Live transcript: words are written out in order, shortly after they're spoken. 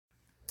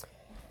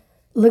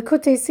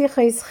Likutei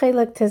Sicha is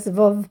Chelek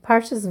Tezvav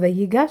Parshas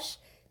Vayigash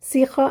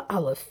Sicha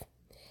Aleph.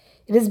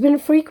 It has been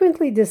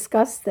frequently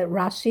discussed that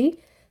Rashi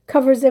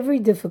covers every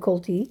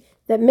difficulty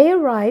that may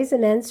arise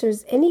and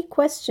answers any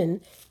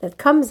question that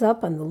comes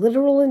up on the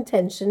literal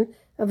intention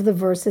of the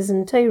verses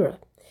in Torah.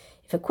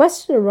 If a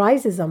question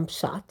arises on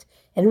Pshat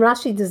and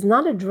Rashi does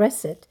not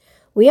address it,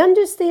 we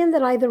understand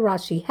that either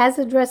Rashi has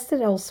addressed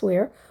it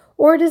elsewhere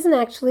or it isn't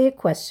actually a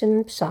question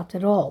in Pshat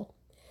at all.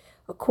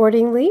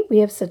 Accordingly, we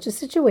have such a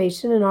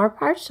situation in our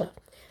Parsha.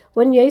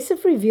 When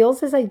Yosef reveals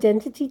his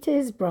identity to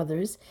his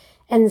brothers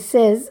and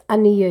says,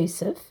 Ani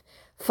Yosef,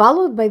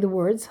 followed by the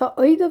words,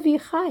 Ha'oid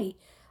avichai,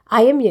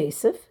 I am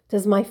Yosef,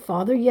 does my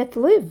father yet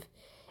live?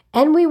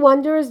 And we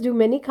wonder, as do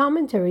many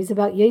commentaries,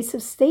 about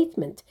Yosef's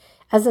statement,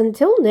 as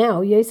until now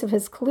Yosef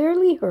has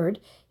clearly heard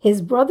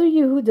his brother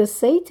Yehuda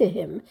say to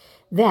him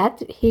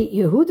that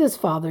Yehuda's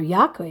father,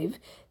 Yaakov,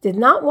 did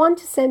not want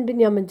to send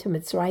Binyamin to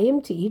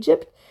Mitzrayim, to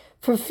Egypt,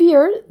 for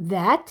fear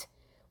that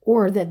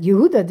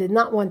Yehuda did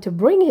not want to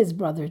bring his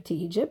brother to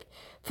Egypt,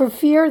 for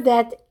fear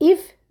that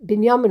if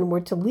Binyamin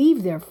were to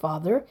leave their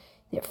father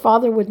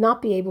would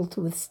not be able to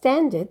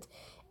withstand it,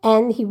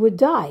 and he would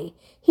die.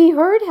 He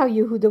heard how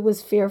Yehuda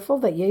was fearful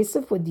that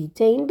Yosef would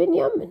detain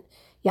Binyamin,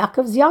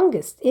 Yaakov's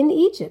youngest, in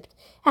Egypt,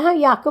 and how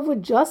Yaakov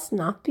would just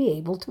not be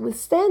able to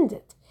withstand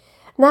it.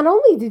 Not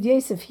only did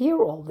Yosef hear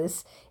all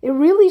this, it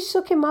really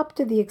shook him up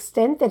to the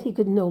extent that he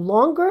could no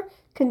longer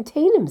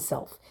contain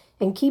himself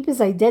and keep his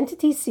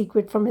identity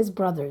secret from his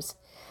brothers.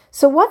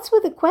 So what's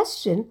with the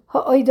question,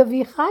 Ha'oid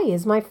avichai,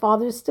 is my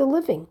father still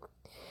living?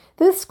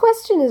 This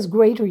question is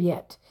greater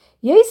yet.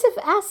 Yosef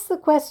asks the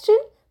question,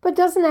 but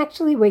doesn't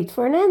actually wait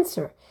for an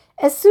answer.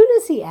 As soon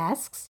as he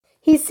asks,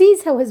 he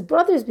sees how his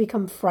brothers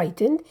become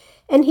frightened,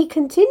 and he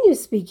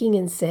continues speaking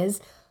and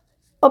says,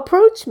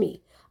 approach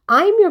me,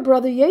 I'm your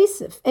brother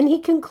Yosef. And he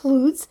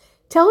concludes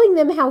telling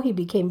them how he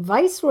became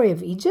viceroy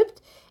of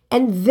Egypt,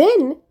 and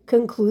then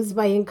concludes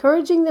by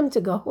encouraging them to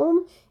go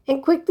home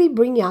and quickly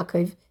bring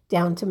Yaakov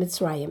down to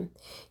Mitzrayim.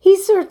 He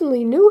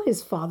certainly knew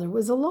his father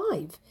was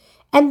alive,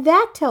 and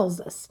that tells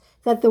us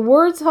that the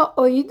words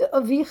Ha'oid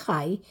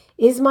avichai,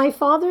 is my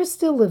father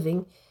still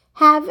living,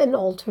 have an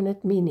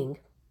alternate meaning.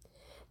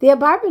 The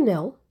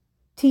Abarbanel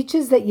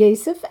teaches that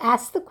Yosef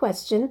asked the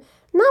question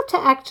not to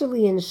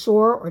actually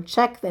ensure or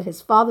check that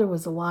his father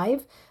was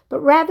alive, but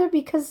rather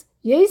because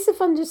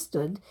Yosef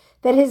understood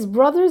that his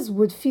brothers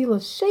would feel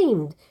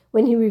ashamed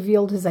when he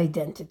revealed his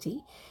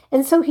identity,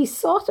 and so he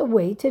sought a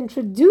way to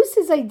introduce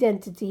his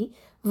identity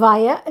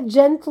via a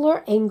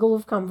gentler angle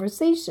of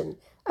conversation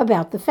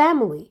about the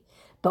family.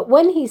 But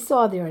when he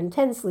saw their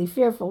intensely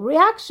fearful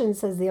reaction,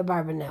 says the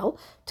Abarbanel,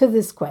 to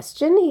this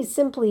question, he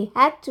simply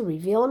had to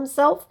reveal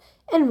himself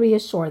and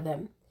reassure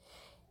them.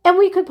 And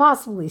we could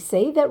possibly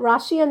say that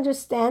Rashi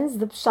understands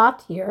the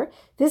pshat here,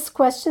 this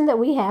question that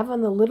we have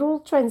on the literal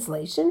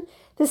translation,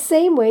 the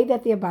same way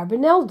that the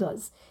Abarbanel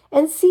does,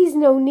 and sees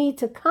no need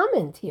to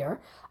comment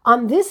here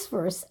on this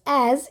verse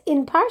as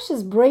in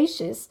Parshas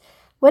Bereishis,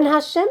 when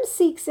Hashem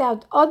seeks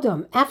out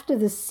Adam after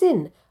the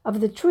sin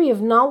of the tree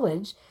of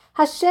knowledge,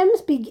 Hashem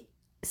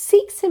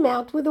seeks him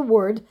out with the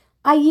word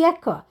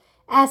Ayeka,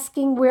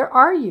 asking, where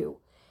are you?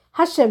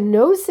 Hashem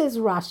knows, says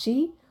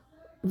Rashi,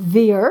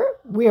 where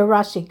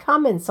Rashi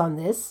comments on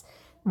this,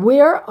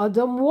 where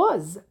Adam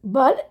was.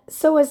 But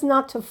so as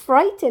not to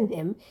frighten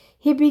him,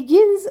 he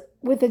begins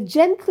with a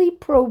gently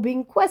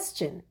probing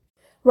question.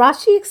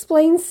 Rashi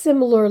explains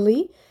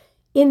similarly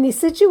in the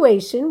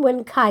situation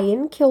when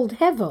Cain killed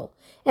Hevel,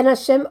 and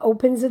Hashem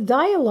opens a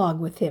dialogue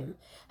with him.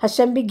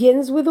 Hashem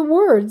begins with the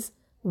words,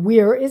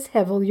 where is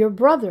Hevel your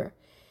brother?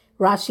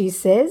 Rashi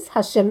says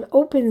Hashem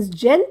opens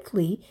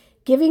gently,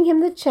 giving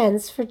him the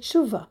chance for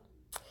tshuva.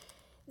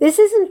 This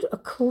isn't a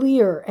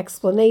clear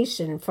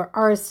explanation for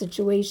our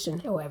situation,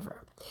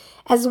 however.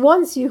 As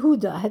once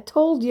Yehuda had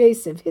told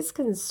Yosef his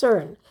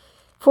concern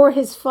for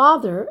his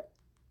father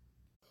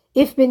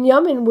if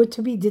Binyamin were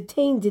to be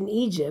detained in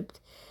Egypt,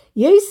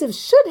 Yosef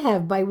should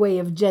have, by way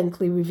of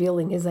gently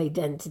revealing his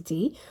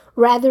identity,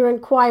 rather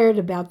inquired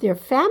about their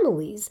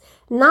families,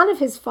 not if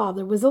his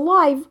father was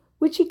alive,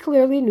 which he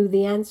clearly knew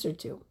the answer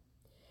to.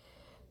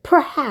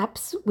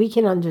 Perhaps we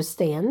can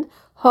understand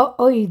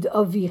Ha'oid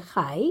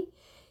avichai,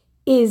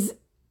 is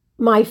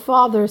my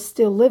father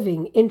still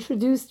living,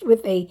 introduced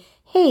with a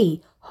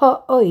hey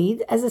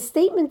ha'oid as a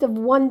statement of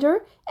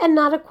wonder and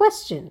not a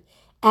question,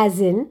 as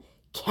in,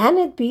 can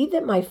it be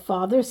that my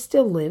father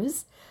still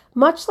lives?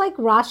 Much like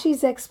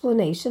Rashi's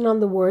explanation on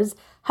the words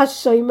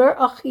Hashomer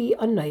achi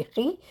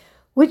anochi,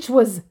 which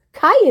was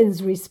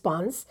Cain's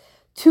response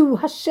to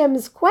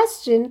Hashem's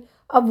question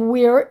of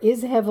where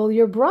is Hevel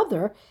your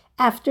brother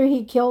after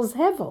he kills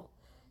Hevel.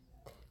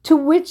 To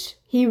which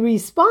he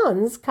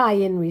responds,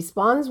 Cain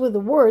responds with the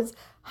words,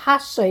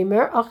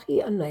 Hashomer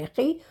achi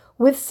anochi,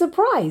 with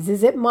surprise.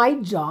 Is it my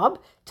job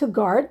to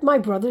guard my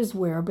brother's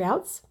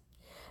whereabouts?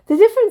 The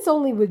difference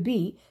only would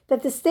be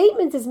that the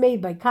statement is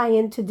made by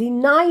Cain to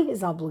deny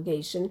his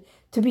obligation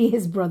to be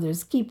his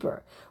brother's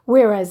keeper.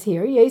 Whereas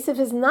here, Yosef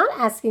is not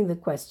asking the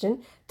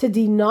question to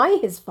deny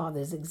his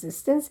father's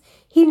existence.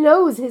 He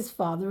knows his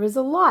father is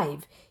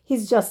alive.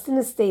 He's just in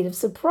a state of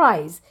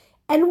surprise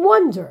and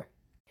wonder.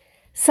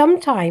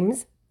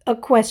 Sometimes a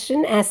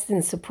question asked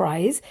in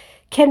surprise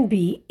can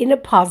be in a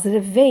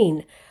positive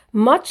vein,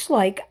 much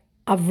like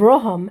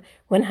Avraham,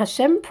 when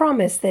Hashem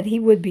promised that he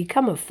would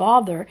become a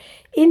father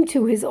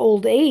into his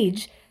old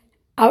age,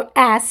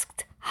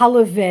 asked,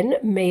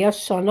 Halaven Mea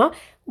Shana,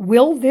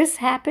 will this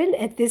happen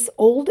at this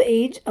old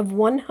age of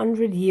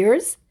 100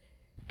 years?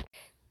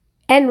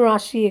 And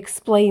Rashi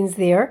explains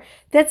there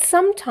that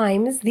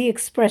sometimes the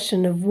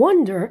expression of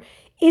wonder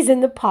is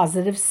in the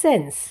positive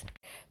sense.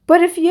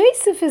 But if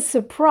Yosef is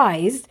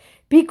surprised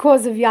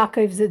because of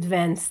Yaakov's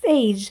advanced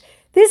age,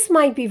 this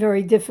might be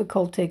very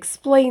difficult to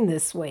explain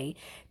this way,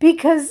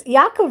 because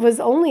Yaakov was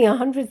only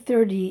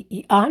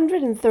 130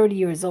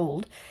 years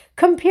old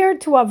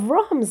compared to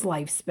Avraham's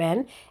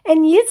lifespan and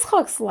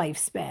Yitzchak's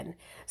lifespan.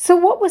 So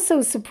what was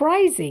so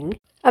surprising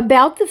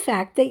about the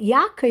fact that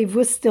Yaakov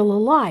was still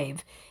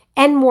alive?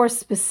 And more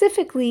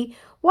specifically,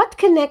 what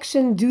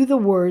connection do the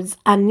words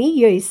Ani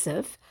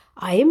Yosef,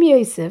 I am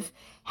Yosef,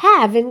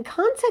 have in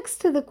context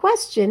to the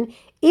question,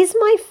 is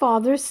my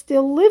father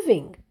still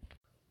living?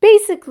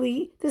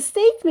 Basically, the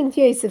statement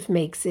Yosef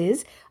makes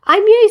is,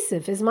 I'm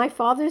Yosef, is my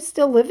father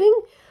still living?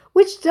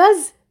 Why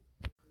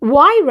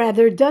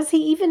does he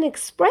even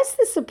express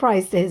the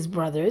surprise to his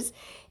brothers,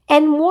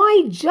 and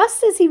why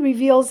just as he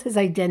reveals his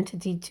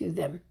identity to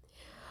them?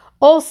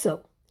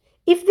 Also,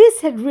 if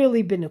this had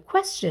really been a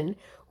question,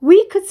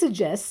 we could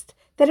suggest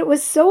that it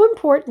was so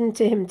important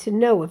to him to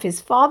know if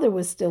his father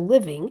was still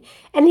living,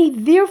 and he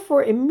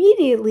therefore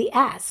immediately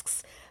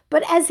asks,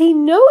 but as he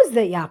knows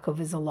that Yaakov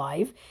is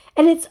alive,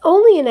 and it's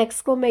only an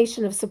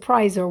exclamation of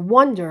surprise or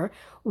wonder,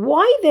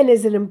 why then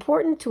is it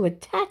important to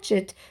attach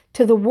it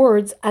to the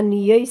words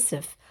Ani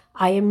Yosef,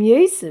 I am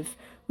Yosef,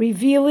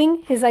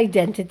 revealing his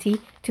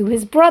identity to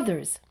his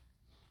brothers?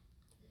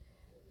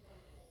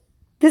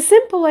 The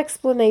simple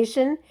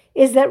explanation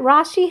is that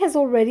Rashi has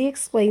already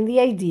explained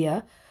the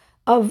idea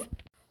of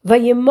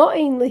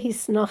Vayemo'in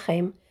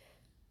lehisnachem,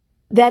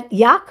 that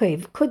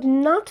Yaakov could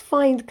not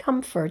find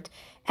comfort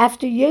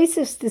after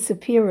Yosef's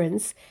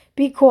disappearance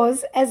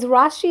because, as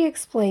Rashi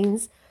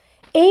explains,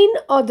 Ein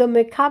Adam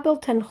mekabel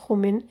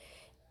tanchumin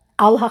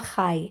al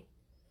hachai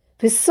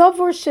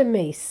v'sovor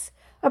shemes.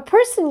 A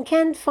person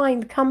can't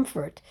find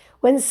comfort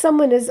when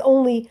someone is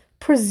only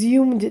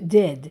presumed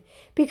dead,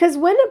 because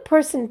when a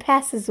person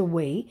passes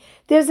away,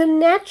 there's a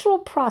natural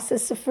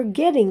process of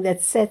forgetting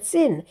that sets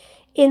in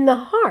the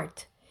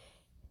heart.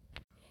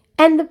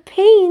 And the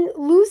pain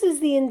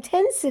loses the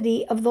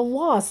intensity of the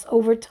loss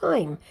over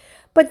time.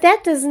 But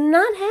that does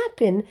not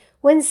happen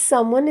when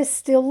someone is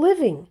still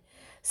living.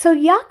 So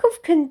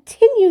Yaakov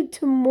continued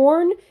to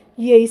mourn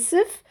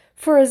Yosef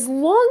for as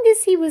long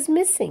as he was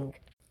missing.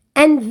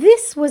 And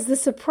this was the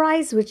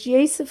surprise which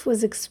Yosef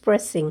was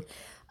expressing.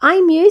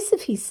 I'm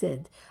Yosef, he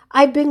said.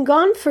 I've been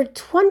gone for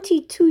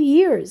 22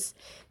 years.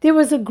 There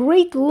was a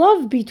great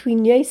love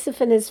between Yosef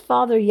and his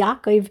father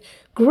Yaakov,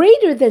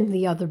 greater than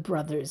the other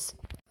brothers.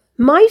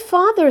 My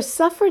father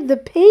suffered the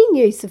pain,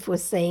 Yosef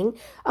was saying,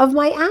 of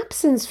my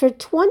absence for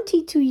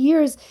 22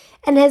 years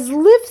and has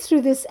lived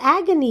through this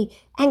agony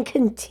and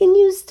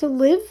continues to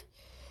live.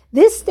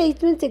 This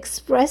statement,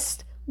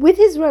 expressed with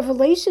his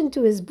revelation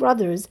to his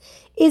brothers,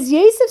 is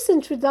Yosef's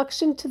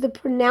introduction to the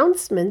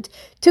pronouncement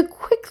to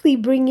quickly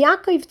bring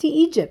Yaakov to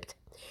Egypt.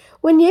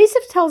 When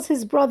Yosef tells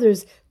his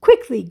brothers,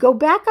 quickly, go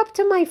back up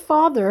to my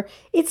father,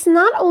 it's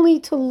not only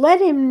to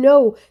let him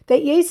know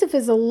that Yosef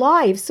is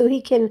alive so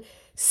he can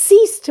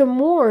cease to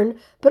mourn,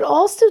 but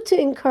also to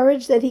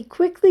encourage that he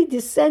quickly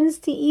descends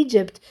to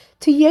Egypt,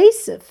 to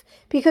Yosef,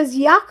 because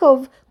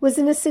Yaakov was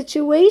in a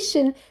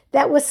situation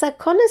that was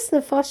sakonas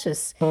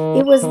nefashos.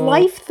 It was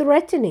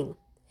life-threatening.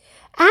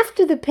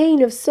 After the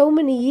pain of so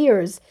many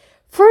years,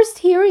 first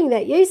hearing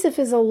that Yosef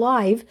is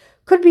alive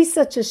could be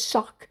such a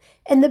shock,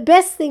 and the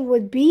best thing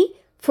would be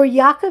for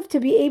Yaakov to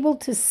be able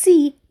to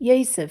see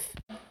Yosef.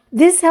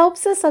 This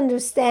helps us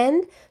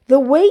understand the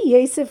way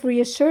Yosef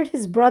reassured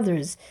his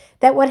brothers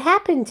that what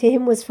happened to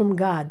him was from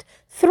God.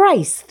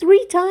 Thrice,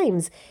 3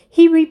 times,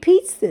 he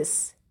repeats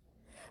this.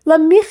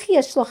 Lamichya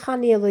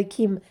shlachani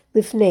Elokim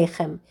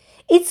lifnechem.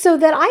 It's so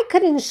that I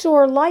could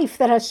ensure life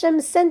that Hashem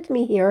sent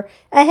me here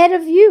ahead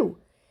of you.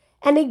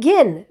 And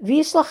again,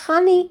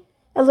 Vishlachani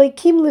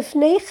Elokim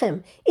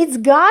lifnechem. It's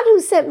God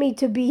who sent me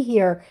to be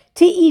here,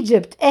 to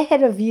Egypt,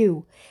 ahead of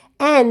you.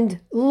 And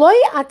loy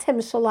atem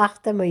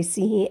shalachtem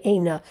oisihi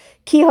ena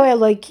ki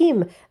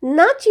Elokim.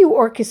 Not you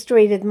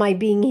orchestrated my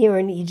being here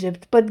in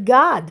Egypt, but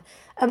God,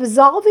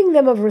 absolving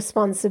them of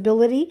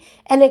responsibility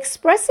and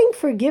expressing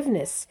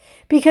forgiveness,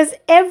 because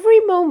every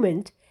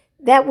moment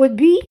that would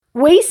be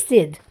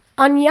wasted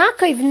on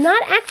Yaakov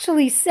not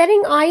actually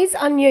setting eyes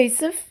on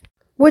Yosef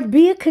would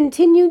be a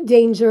continued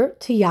danger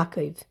to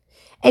Yaakov.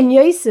 And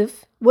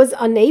Yosef was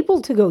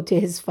unable to go to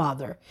his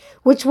father,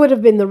 which would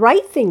have been the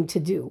right thing to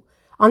do.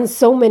 on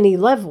so many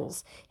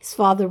levels. His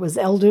father was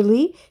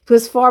elderly. It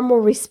was far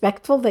more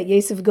respectful that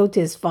Yosef go to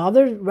his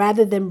father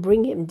rather than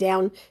bring him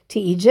down to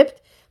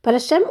Egypt. But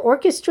Hashem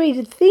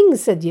orchestrated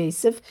things, said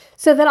Yosef,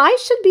 so that I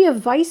should be a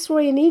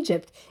viceroy in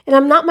Egypt, and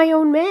I'm not my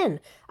own man.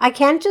 I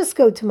can't just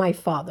go to my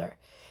father.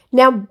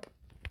 Now,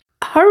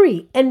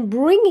 hurry and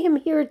bring him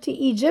here to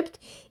Egypt,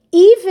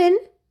 even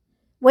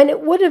when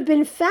it would have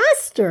been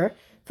faster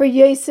for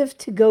Yosef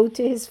to go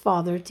to his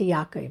father, to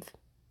Yaakov.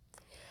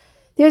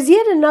 There's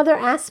yet another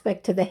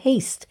aspect to the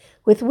haste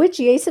with which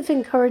Yosef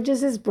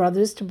encourages his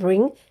brothers to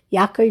bring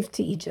Yaakov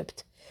to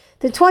Egypt.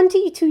 The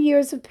 22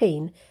 years of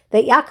pain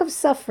that Yaakov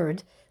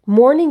suffered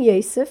mourning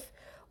Yosef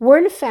were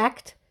in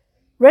fact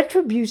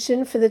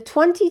retribution for the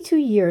 22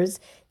 years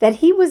that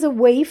he was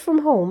away from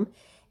home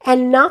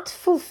and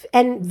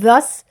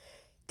thus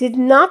did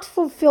not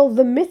fulfill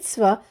the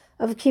mitzvah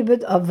of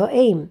Kibbud Av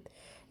Va'em.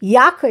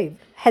 Yaakov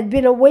had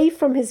been away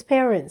from his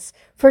parents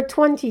for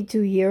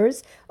 22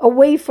 years,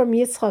 away from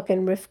Yitzchak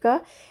and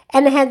Rivka,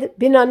 and had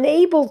been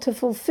unable to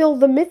fulfill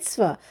the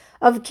mitzvah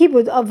of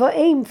Kibbud Av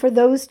Va'em for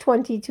those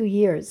 22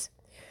 years.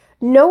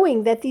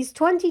 Knowing that these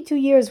 22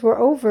 years were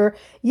over,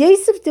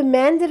 Yosef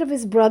demanded of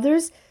his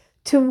brothers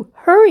to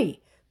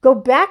hurry, go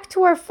back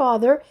to our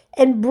father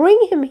and bring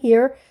him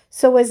here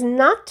so as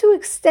not to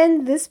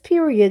extend this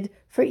period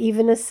for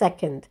even a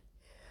second.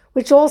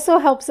 Which also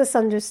helps us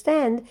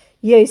understand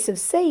Yosef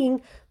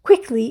saying,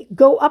 quickly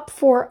go up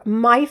for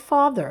my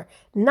father,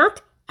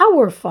 not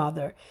our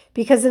father,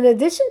 because in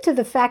addition to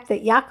the fact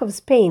that Yaakov's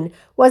pain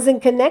was in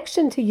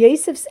connection to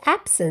Yosef's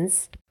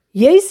absence,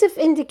 Yosef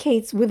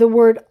indicates with the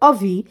word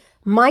Avi,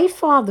 my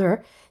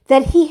father,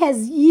 that he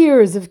has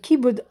years of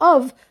Kibbud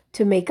Av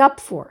to make up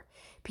for,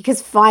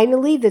 because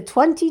finally the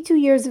 22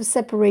 years of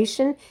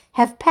separation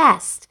have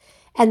passed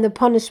and the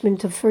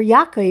punishment for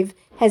Yaakov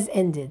has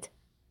ended.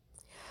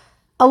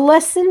 A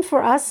lesson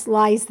for us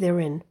lies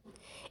therein.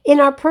 In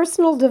our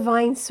personal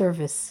divine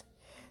service,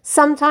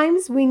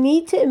 sometimes we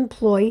need to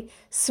employ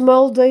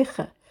smol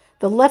doicha,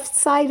 the left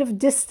side of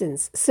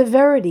distance,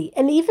 severity,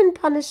 and even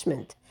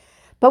punishment.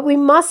 But we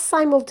must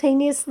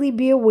simultaneously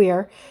be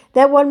aware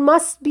that one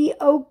must be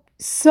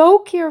so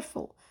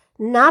careful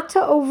not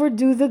to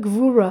overdo the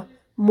gvura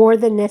more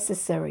than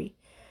necessary.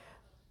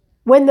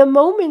 When the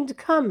moment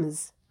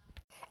comes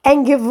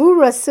and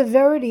gvura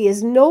severity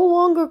is no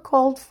longer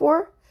called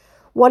for,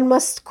 one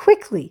must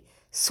quickly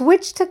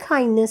switch to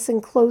kindness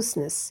and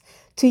closeness,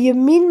 to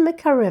yamin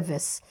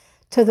mekareves,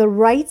 to the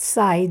right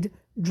side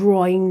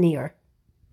drawing near.